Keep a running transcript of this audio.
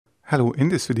Hello, in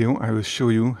this video I will show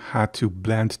you how to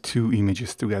blend two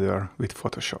images together with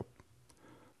Photoshop.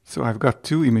 So I've got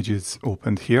two images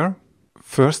opened here.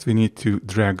 First we need to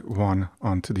drag one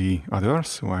onto the other,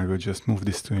 so I will just move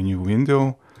this to a new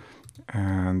window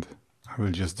and I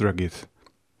will just drag it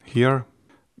here.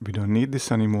 We don't need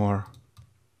this anymore,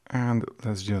 and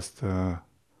let's just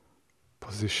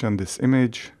position this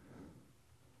image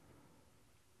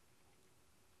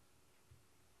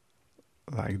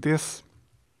like this.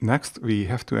 Next, we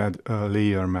have to add a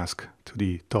layer mask to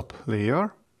the top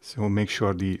layer. So make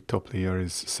sure the top layer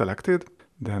is selected,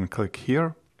 then click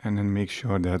here and then make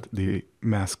sure that the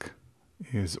mask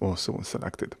is also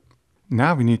selected.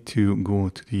 Now we need to go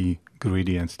to the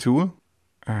gradient tool,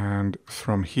 and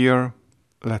from here,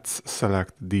 let's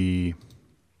select the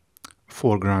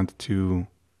foreground to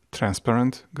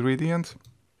transparent gradient.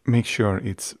 Make sure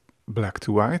it's black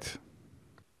to white.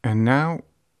 And now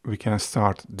we can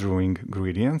start drawing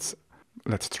gradients.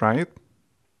 Let's try it.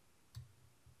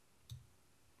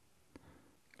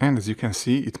 And as you can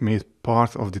see, it made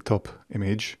part of the top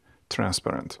image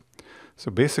transparent. So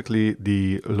basically,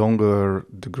 the longer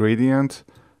the gradient,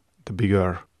 the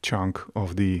bigger chunk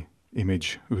of the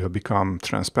image will become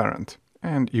transparent.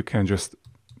 And you can just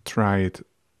try it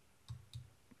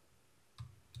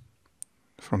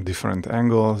from different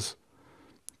angles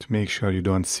to make sure you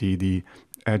don't see the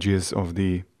edges of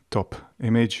the top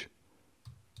image.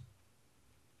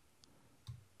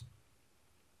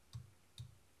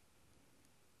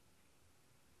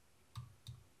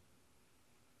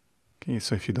 Okay,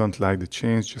 so if you don't like the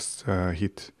change, just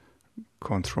hit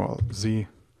Ctrl Z.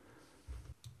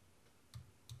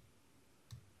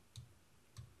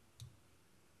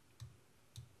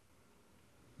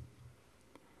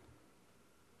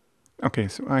 Okay,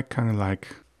 so I kind of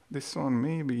like this one,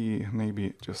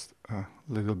 maybe just a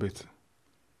little bit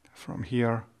from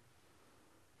here.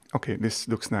 Okay, this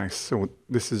looks nice. So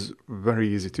this is very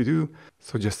easy to do.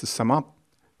 So just to sum up,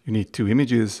 you need two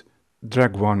images,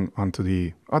 drag one onto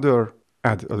the other,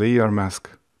 add a layer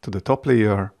mask to the top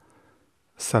layer,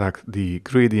 select the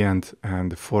gradient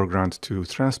and the foreground to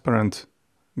transparent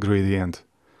gradient,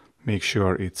 make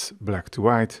sure it's black to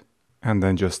white, and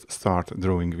then just start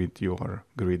drawing with your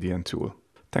gradient tool.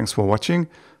 Thanks for watching.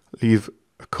 Leave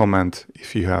a comment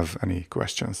if you have any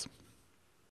questions.